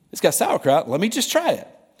 it's got sauerkraut. Let me just try it.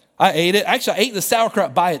 I ate it. Actually, I ate the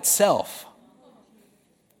sauerkraut by itself.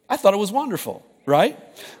 I thought it was wonderful, right?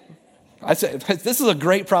 I said, this is a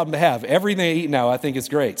great problem to have. Everything I eat now, I think is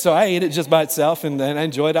great. So I ate it just by itself, and then I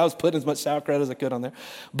enjoyed it. I was putting as much sauerkraut as I could on there.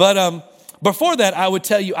 But before that, I would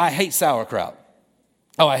tell you I hate sauerkraut.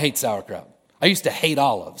 Oh, I hate sauerkraut. I used to hate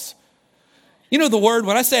olives. You know the word,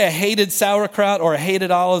 when I say I hated sauerkraut or I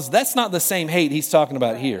hated olives, that's not the same hate he's talking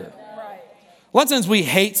about here. A lot of times we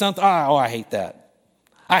hate something. Oh, I hate that.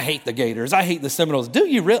 I hate the Gators. I hate the Seminoles. Do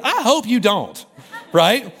you really? I hope you don't,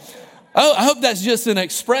 right? Oh, I hope that's just an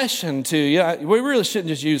expression to you. We really shouldn't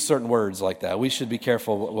just use certain words like that. We should be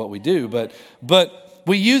careful what we do. But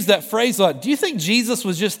we use that phrase a lot. Do you think Jesus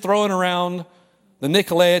was just throwing around the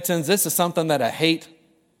Nicolaitans? This is something that I hate,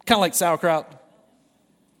 kind of like sauerkraut.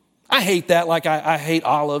 I hate that, like I hate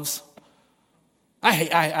olives. I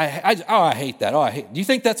hate that. Do you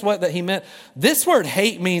think that's what he meant? This word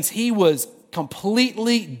hate means he was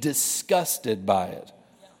completely disgusted by it.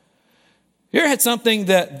 You ever had something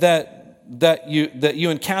that you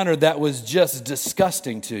encountered that was just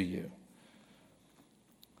disgusting to you?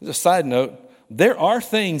 As a side note, there are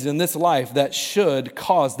things in this life that should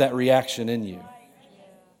cause that reaction in you.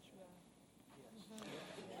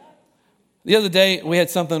 The other day, we had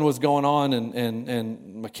something that was going on,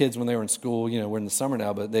 and my kids, when they were in school, we're in the summer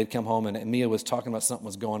now, but they'd come home, and Mia was talking about something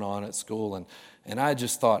was going on at school, and I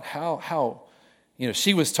just thought, how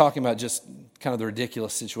she was talking about just kind of the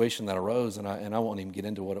ridiculous situation that arose, and I won't even get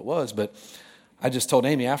into what it was, but I just told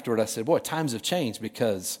Amy afterward, I said, boy, times have changed,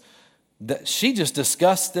 because she just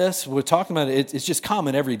discussed this. We're talking about it. It's just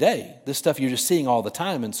common every day. This stuff you're just seeing all the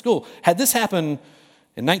time in school. Had this happened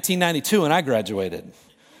in 1992 when I graduated,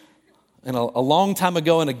 and a long time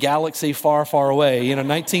ago in a galaxy far, far away,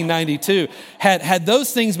 1992, had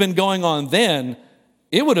those things been going on then,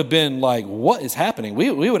 it would have been like, what is happening?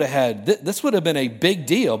 We would have had, this would have been a big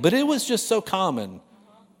deal, but it was just so common.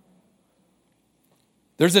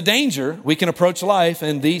 There's a danger. We can approach life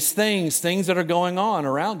and these things that are going on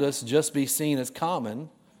around us, just be seen as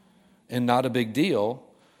common and not a big deal.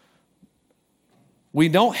 We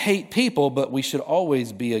don't hate people, but we should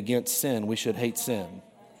always be against sin. We should hate sin.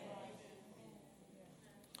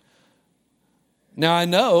 Now, I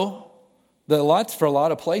know that for a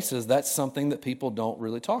lot of places, that's something that people don't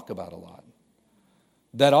really talk about a lot.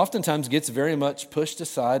 That oftentimes gets very much pushed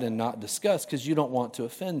aside and not discussed because you don't want to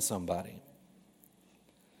offend somebody.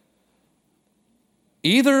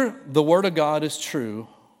 Either the Word of God is true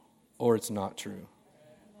or it's not true.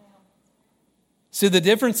 See, the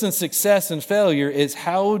difference in success and failure is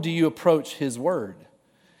how do you approach His Word?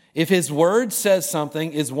 If His Word says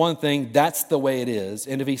something is one thing, that's the way it is.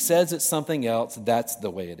 And if He says it's something else, that's the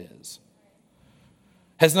way it is.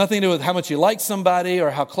 Has nothing to do with how much you like somebody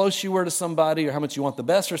or how close you were to somebody or how much you want the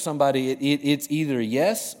best for somebody. It's either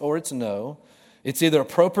yes or it's no. It's either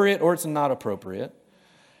appropriate or it's not appropriate.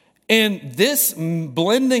 And this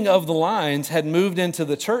blending of the lines had moved into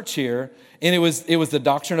the church here, and it was the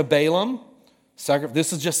doctrine of Balaam.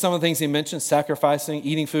 This is just some of the things he mentioned: sacrificing,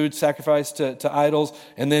 eating food, sacrifice to idols,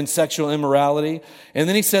 and then sexual immorality. And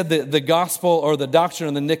then he said the gospel or the doctrine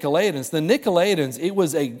of the Nicolaitans. The Nicolaitans,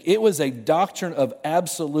 it was a doctrine of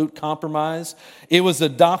absolute compromise. It was a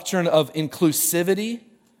doctrine of inclusivity.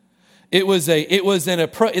 This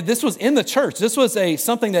was in the church. This was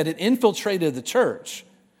something that had infiltrated the church.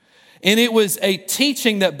 And it was a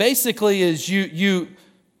teaching that basically is you,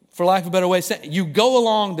 for lack of a better way of saying, you go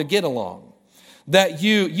along to get along. That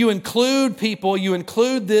you include people, you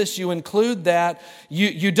include this, you include that.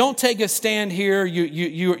 You don't take a stand here.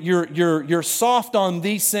 You're soft on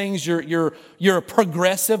these things. You're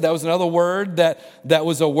progressive. That was another word that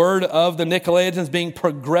was a word of the Nicolaitans, being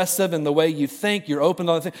progressive in the way you think. You're open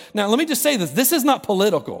to other things. Now, let me just say this. This is not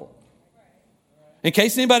political. In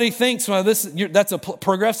case anybody thinks, well, that's a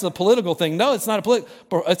progressive political thing. No, it's not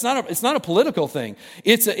a political thing.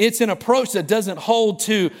 It's an approach that doesn't hold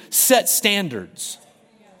to set standards.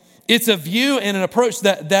 It's a view and an approach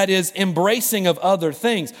that is embracing of other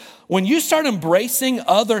things. When you start embracing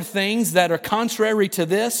other things that are contrary to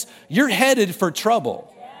this, you're headed for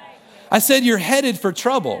trouble. I said you're headed for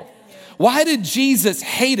trouble. Why did Jesus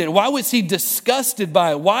hate it? Why was he disgusted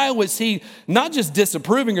by it? Why was he not just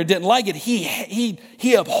disapproving or didn't like it?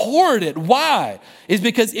 He abhorred it. Why? It's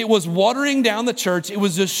because it was watering down the church. It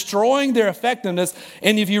was destroying their effectiveness.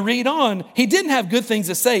 And if you read on, he didn't have good things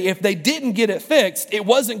to say. If they didn't get it fixed, it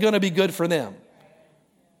wasn't going to be good for them.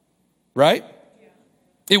 Right?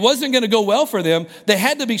 It wasn't going to go well for them. They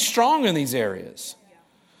had to be strong in these areas.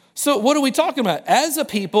 So what are we talking about? As a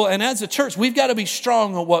people and as a church, we've got to be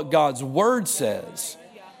strong on what God's word says.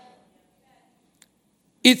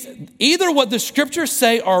 It's either what the scriptures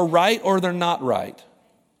say are right or they're not right.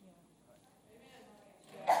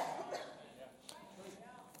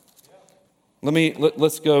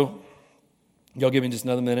 Let's go. Y'all give me just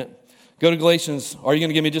another minute. Go to Galatians. Are you going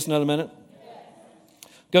to give me just another minute?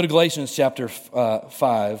 Go to Galatians chapter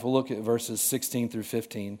 5. We'll look at verses 16 through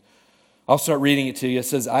 15. I'll start reading it to you. It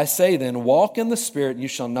says, I say then, walk in the Spirit, and you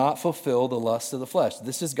shall not fulfill the lust of the flesh.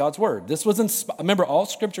 This is God's word. This was remember, all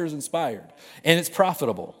scripture is inspired, and it's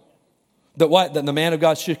profitable. That the man of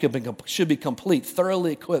God should be complete,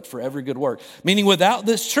 thoroughly equipped for every good work. Meaning without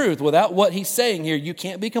this truth, without what he's saying here, you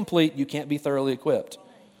can't be complete, you can't be thoroughly equipped.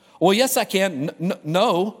 Well, yes, I can.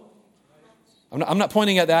 No. I'm not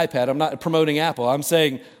pointing at the iPad. I'm not promoting Apple. I'm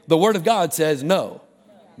saying the Word of God says no.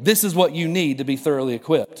 This is what you need to be thoroughly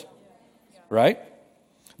equipped. Right?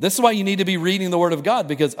 This is why you need to be reading the Word of God,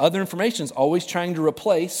 because other information is always trying to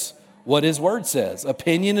replace what His Word says.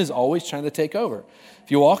 Opinion is always trying to take over.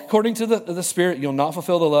 If you walk according to the Spirit, you'll not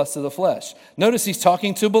fulfill the lust of the flesh. Notice he's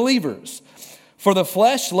talking to believers. For the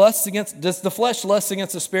flesh lusts against, does the flesh lust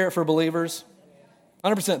against the Spirit for believers?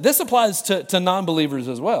 100%. This applies to non-believers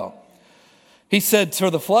as well. He said, for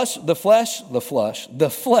the flesh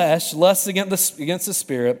lusts against the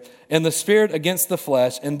Spirit, and the Spirit against the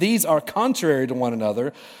flesh, and these are contrary to one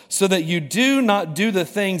another, so that you do not do the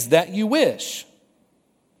things that you wish.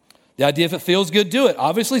 The idea, if it feels good, do it.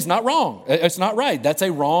 Obviously, it's not wrong. It's not right. That's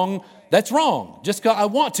wrong. Just because I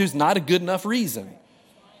want to is not a good enough reason.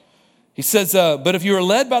 He says, but if you are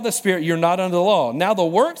led by the Spirit, you're not under the law. Now the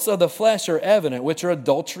works of the flesh are evident, which are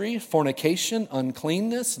adultery, fornication,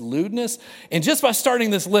 uncleanness, lewdness. And just by starting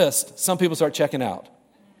this list, some people start checking out.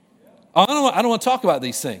 I don't want to talk about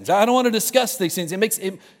these things. I don't want to discuss these things. It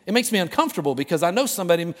makes me uncomfortable because I know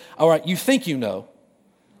somebody, all right, you think you know.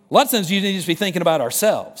 A lot of times you need to just be thinking about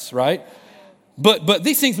ourselves, right? But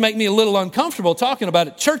these things make me a little uncomfortable talking about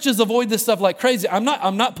it. Churches avoid this stuff like crazy. I'm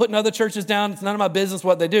not putting other churches down. It's none of my business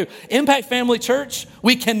what they do. Impact Family Church,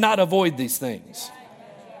 we cannot avoid these things.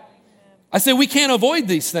 I say we can't avoid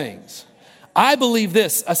these things. I believe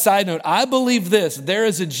this, a side note, I believe this, there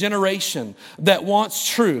is a generation that wants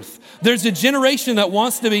truth. There's a generation that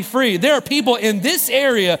wants to be free. There are people in this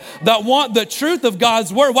area that want the truth of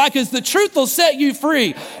God's word. Why? Because the truth will set you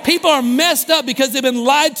free. People are messed up because they've been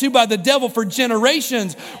lied to by the devil for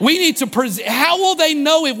generations. We need to present. How will they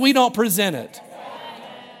know if we don't present it?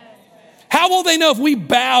 How will they know if we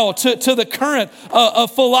bow to the current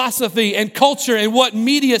of philosophy and culture and what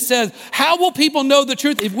media says? How will people know the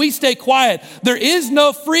truth if we stay quiet? There is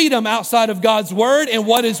no freedom outside of God's word and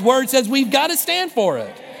what His word says. We've got to stand for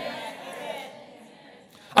it.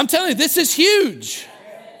 I'm telling you, this is huge.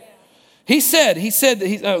 He said,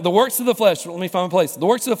 the works of the flesh, let me find a place. The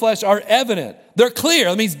works of the flesh are evident. They're clear.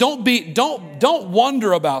 That means don't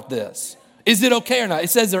wonder about this. Is it okay or not? It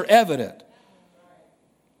says they're evident.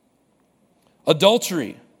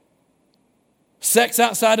 Adultery, sex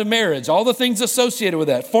outside of marriage, all the things associated with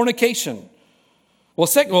that, fornication.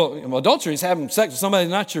 Adultery is having sex with somebody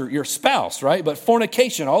not your spouse, right? But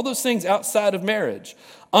fornication, all those things outside of marriage.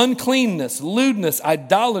 Uncleanness, lewdness,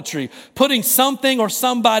 idolatry, putting something or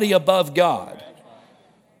somebody above God.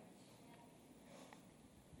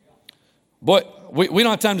 Boy, we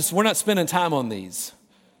don't have time we're not spending time on these.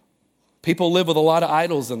 People live with a lot of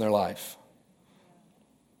idols in their life.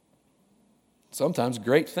 Sometimes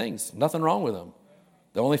great things, nothing wrong with them.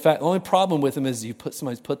 The only problem with them is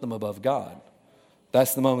somebody's put them above God.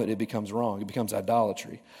 That's the moment it becomes wrong. It becomes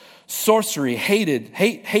idolatry. Sorcery,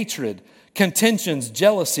 hatred, contentions,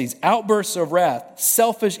 jealousies, outbursts of wrath,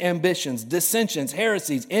 selfish ambitions, dissensions,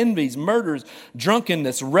 heresies, envies, murders,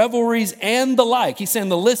 drunkenness, revelries, and the like. He's saying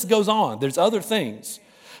the list goes on. There's other things.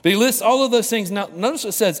 But he lists all of those things. Now, notice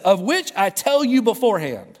it says, of which I tell you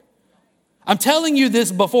beforehand. I'm telling you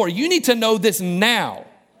this before. You need to know this now.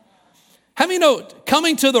 How many know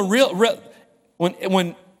coming to the real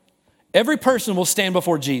when every person will stand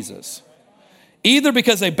before Jesus, either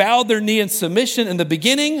because they bowed their knee in submission in the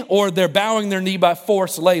beginning or they're bowing their knee by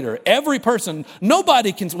force later. Every person,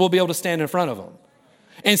 nobody will be able to stand in front of them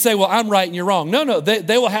and say, well, I'm right and you're wrong. No,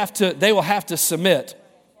 they will have to submit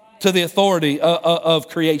to the authority of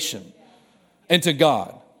creation and to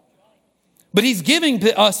God. But he's giving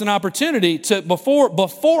us an opportunity to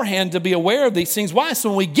beforehand to be aware of these things. Why? So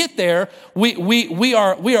when we get there, we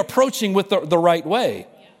are approaching with the right way.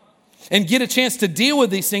 and get a chance to deal with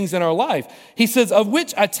these things in our life. He says, of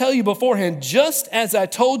which I tell you beforehand, just as I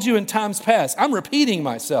told you in times past. I'm repeating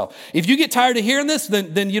myself. If you get tired of hearing this,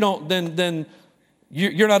 then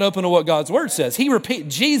you're not open to what God's word says.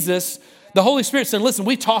 Jesus, the Holy Spirit said, listen,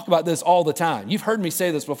 we talk about this all the time. You've heard me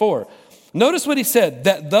say this before. Notice what he said,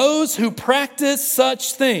 that those who practice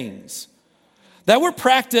such things. That word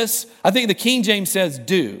practice, I think the King James says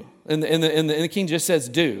do. And the King just says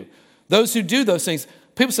do. Those who do those things.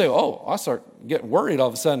 People say, oh, I start getting worried all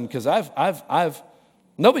of a sudden because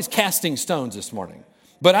nobody's casting stones this morning.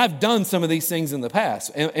 But I've done some of these things in the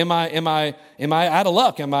past. Am I out of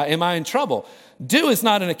luck? Am I in trouble? Do is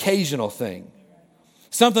not an occasional thing.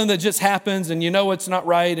 Something that just happens and you know it's not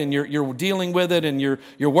right and you're dealing with it and you're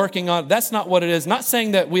working on it. That's not what it is. Not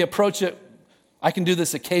saying that we approach it, I can do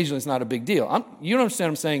this occasionally, it's not a big deal. You don't understand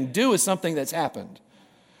what I'm saying. Do is something that's happened.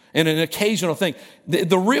 And an occasional thing.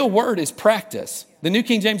 The real word is practice. The New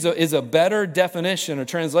King James is a better definition or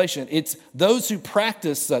translation. It's those who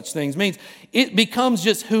practice such things. Means it becomes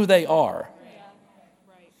just who they are.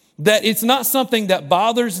 That it's not something that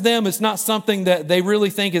bothers them. It's not something that they really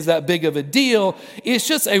think is that big of a deal. It's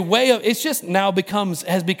just a way of, it's just now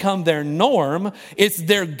has become their norm. It's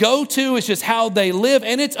their go-to. It's just how they live.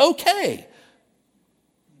 And it's okay.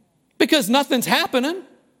 Because nothing's happening.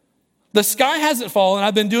 The sky hasn't fallen.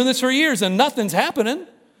 I've been doing this for years and nothing's happening.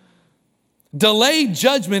 Delayed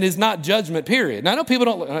judgment is not judgment, period. Now, I know people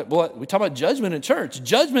don't, well, we talk about judgment in church.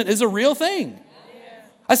 Judgment is a real thing.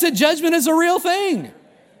 I said judgment is a real thing.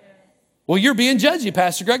 Well, you're being judgy,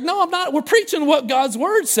 Pastor Greg. No, I'm not. We're preaching what God's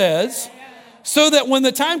word says so that when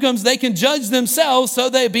the time comes, they can judge themselves so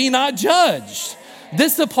they be not judged.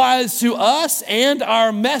 This applies to us and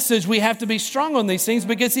our message. We have to be strong on these things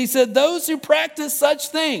because he said, those who practice such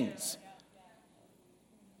things.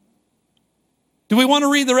 Do we want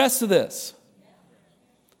to read the rest of this?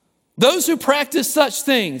 Those who practice such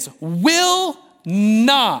things will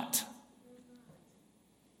not.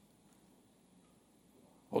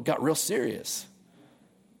 Well, it got real serious.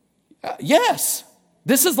 Yes,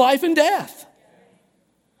 this is life and death.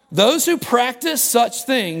 Those who practice such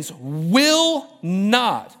things will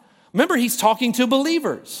not. Remember, he's talking to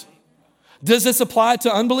believers. Does this apply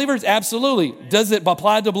to unbelievers? Absolutely. Does it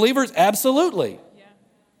apply to believers? Absolutely. Yeah.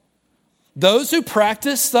 Those who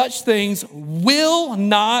practice such things will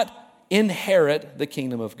not inherit the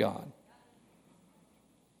kingdom of God.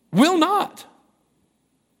 Will not.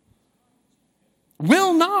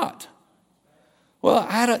 Will not. Well,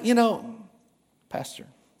 Pastor,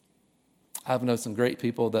 I've known some great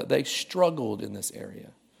people that they struggled in this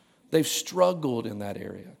area. They've struggled in that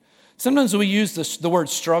area. Sometimes we use the word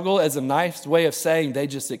struggle as a nice way of saying they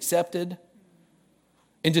just accepted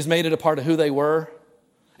and just made it a part of who they were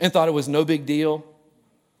and thought it was no big deal.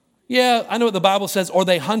 Yeah, I know what the Bible says, or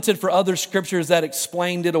they hunted for other scriptures that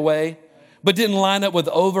explained it away, but didn't line up with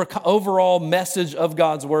the overall message of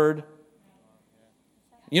God's word.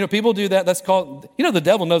 People do that. That's called, the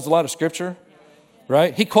devil knows a lot of scripture,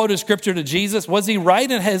 right? He quoted scripture to Jesus. Was he right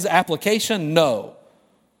in his application? No.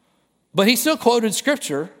 But he still quoted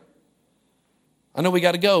scripture. I know we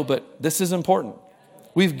got to go, but this is important.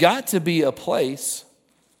 We've got to be a place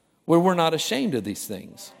where we're not ashamed of these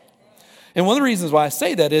things. And one of the reasons why I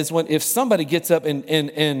say that is if somebody gets up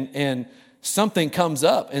and something comes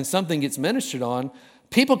up and something gets ministered on,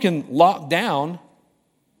 people can lock down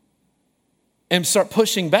and start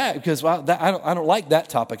pushing back because I don't like that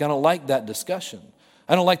topic. I don't like that discussion.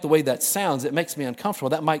 I don't like the way that sounds. It makes me uncomfortable.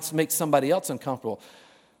 That might make somebody else uncomfortable.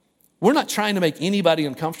 We're not trying to make anybody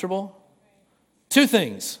uncomfortable. Two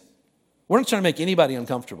things. We're not trying to make anybody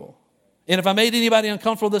uncomfortable. And if I made anybody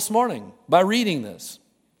uncomfortable this morning by reading this,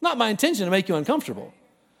 not my intention to make you uncomfortable.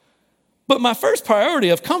 But my first priority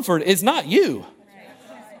of comfort is not you.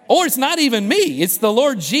 Or it's not even me. It's the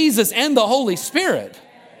Lord Jesus and the Holy Spirit.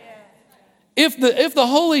 If the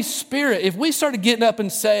Holy Spirit, if we started getting up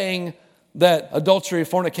and saying that adultery,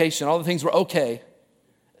 fornication, all the things were okay,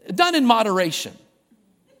 done in moderation,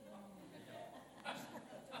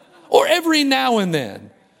 or every now and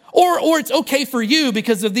then, or it's okay for you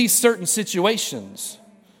because of these certain situations,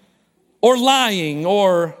 or lying,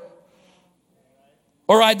 or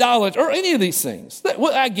idolatry, or any of these things.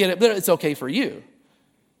 Well, I get it, but it's okay for you.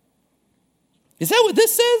 Is that what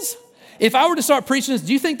this says? If I were to start preaching this,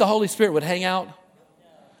 do you think the Holy Spirit would hang out?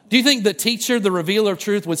 Do you think the teacher, the revealer of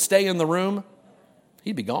truth, would stay in the room?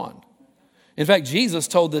 He'd be gone. In fact, Jesus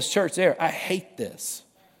told this church there, I hate this.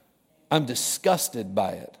 I'm disgusted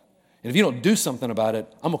by it. And if you don't do something about it,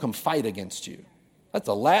 I'm going to come fight against you. That's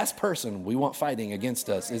the last person we want fighting against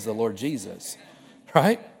us is the Lord Jesus,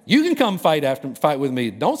 right? You can come fight with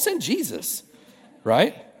me. Don't send Jesus,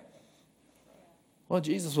 right? Well,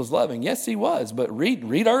 Jesus was loving. Yes, he was. But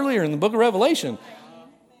read earlier in the book of Revelation.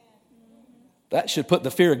 That should put the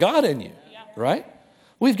fear of God in you, right?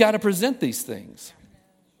 We've got to present these things.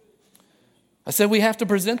 I said we have to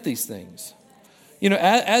present these things. You know,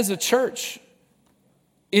 as a church,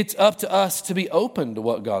 it's up to us to be open to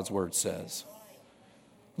what God's word says.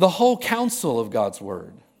 The whole counsel of God's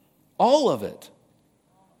word. All of it.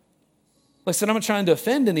 Like I said, I'm not trying to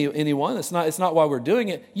offend anyone. It's not why we're doing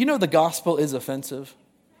it. You know the gospel is offensive.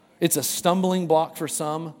 It's a stumbling block for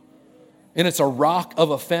some. And it's a rock of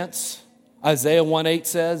offense. Isaiah 1:8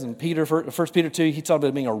 says, and 1 Peter 2, he talked about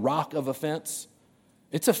it being a rock of offense.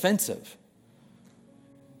 It's offensive.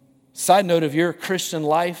 Side note of your Christian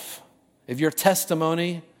life, if your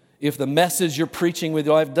testimony, if the message you're preaching with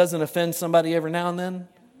your life doesn't offend somebody every now and then,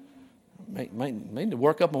 may need to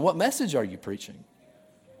work up on what message are you preaching.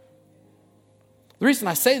 The reason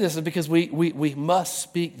I say this is because we must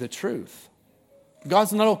speak the truth.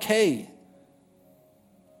 God's not okay.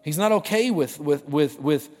 He's not okay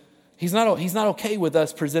he's not okay with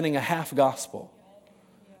us presenting a half gospel.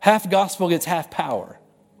 Half gospel gets half power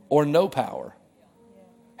or no power.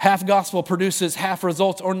 Half gospel produces half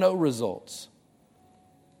results or no results.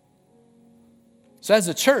 So as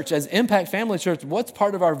a church, as Impact Family Church, what's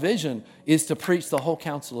part of our vision is to preach the whole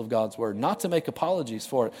counsel of God's word, not to make apologies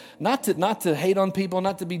for it, not to hate on people,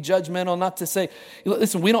 not to be judgmental, not to say,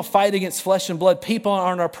 listen, we don't fight against flesh and blood. People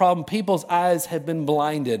aren't our problem. People's eyes have been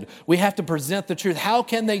blinded. We have to present the truth. How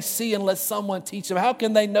can they see unless someone teaches them? How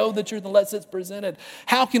can they know the truth unless it's presented?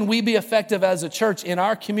 How can we be effective as a church in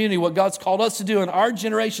our community, what God's called us to do in our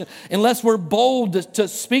generation, unless we're bold to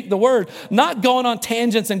speak the word, not going on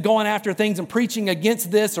tangents and going after things and preaching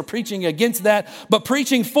against this or preaching against that, but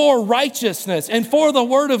preaching for righteousness and for the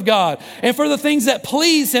word of God and for the things that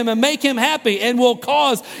please him and make him happy and will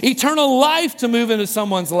cause eternal life to move into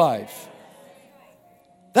someone's life.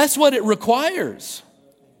 That's what it requires.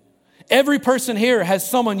 Every person here has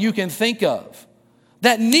someone you can think of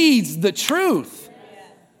that needs the truth.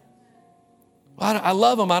 I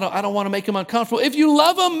love them. I don't want to make them uncomfortable. If you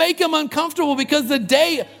love them, make them uncomfortable, because the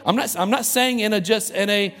day, I'm not saying in a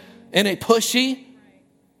pushy.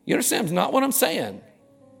 You understand? It's not what I'm saying.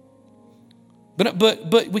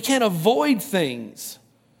 But we can't avoid things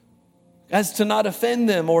as to not offend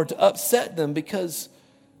them or to upset them, because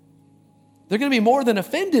they're going to be more than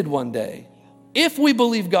offended one day if we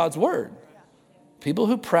believe God's word. People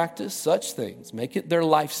who practice such things, make it their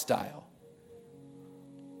lifestyle,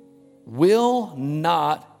 will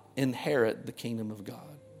not inherit the kingdom of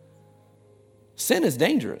God. Sin is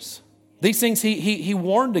dangerous. These things he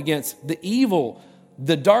warned against, the evil,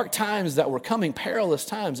 the dark times that were coming, perilous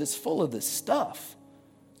times. It's full of this stuff.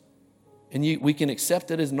 And we can accept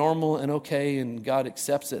it as normal and okay, and God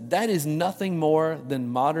accepts it. That is nothing more than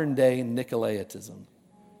modern day Nicolaitanism.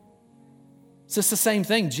 It's just the same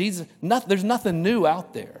thing. There's nothing new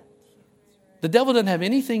out there. The devil doesn't have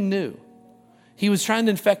anything new. He was trying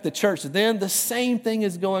to infect the church. Then the same thing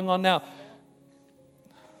is going on now.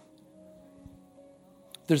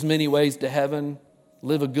 There's many ways to heaven.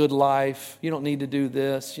 Live a good life. You don't need to do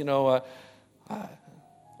this. All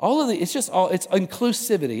of it's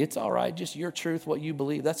inclusivity. It's all right. Just your truth, what you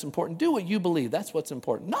believe. That's important. Do what you believe. That's what's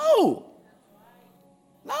important. No.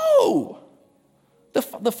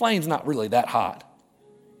 The flame's not really that hot.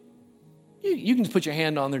 You can just put your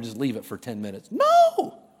hand on there, just leave it for 10 minutes.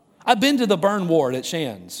 No. I've been to the burn ward at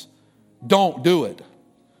Shands. Don't do it.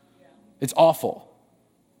 It's awful.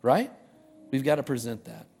 Right? We've got to present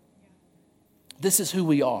that. This is who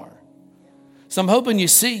we are. So I'm hoping you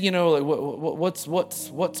see,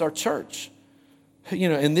 what's our church?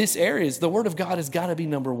 In these areas, the word of God has got to be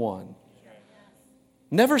number one.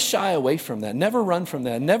 Never shy away from that. Never run from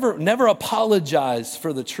that. Never apologize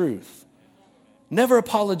for the truth. Never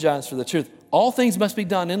apologize for the truth. All things must be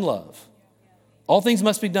done in love. All things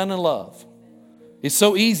must be done in love. It's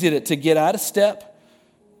so easy to get out of step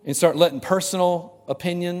and start letting personal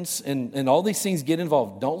opinions and all these things get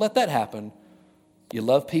involved. Don't let that happen. You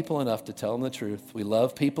love people enough to tell them the truth. We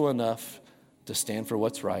love people enough to stand for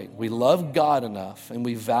what's right. We love God enough, and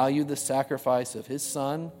we value the sacrifice of his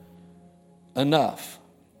son enough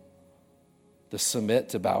to submit,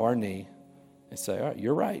 to bow our knee and say, all right,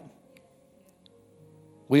 you're right.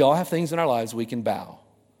 We all have things in our lives we can bow.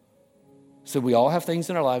 So we all have things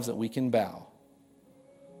in our lives that we can bow.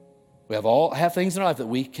 We all have things in our life that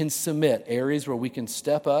we can submit, areas where we can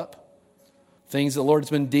step up, things the Lord's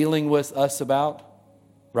been dealing with us about,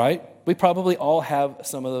 right? We probably all have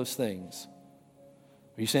some of those things.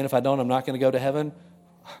 Are you saying if I don't, I'm not going to go to heaven?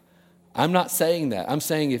 I'm not saying that. I'm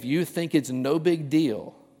saying if you think it's no big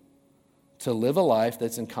deal to live a life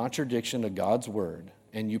that's in contradiction to God's word,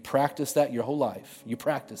 and you practice that your whole life, you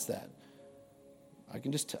practice that,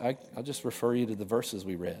 I'll just refer you to the verses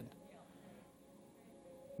we read.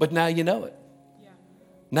 But now you know it.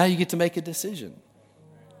 Now you get to make a decision.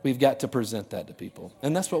 We've got to present that to people.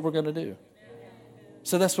 And that's what we're going to do.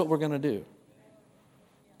 So that's what we're going to do.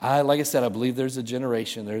 Like I said, I believe there's a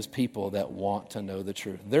generation, there's people that want to know the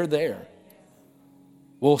truth. They're there.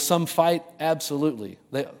 Will some fight? Absolutely.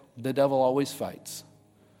 The devil always fights.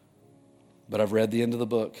 But I've read the end of the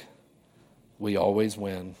book. We always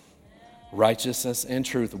win. Righteousness and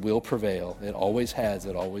truth will prevail. It always has.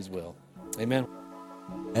 It always will. Amen.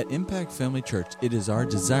 At Impact Family Church, it is our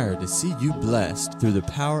desire to see you blessed through the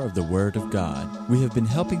power of the Word of God. We have been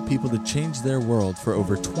helping people to change their world for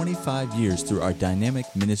over 25 years through our dynamic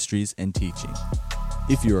ministries and teaching.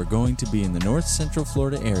 If you are going to be in the North Central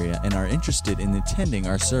Florida area and are interested in attending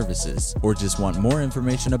our services, or just want more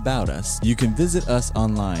information about us, you can visit us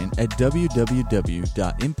online at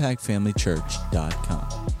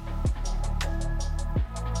www.impactfamilychurch.com.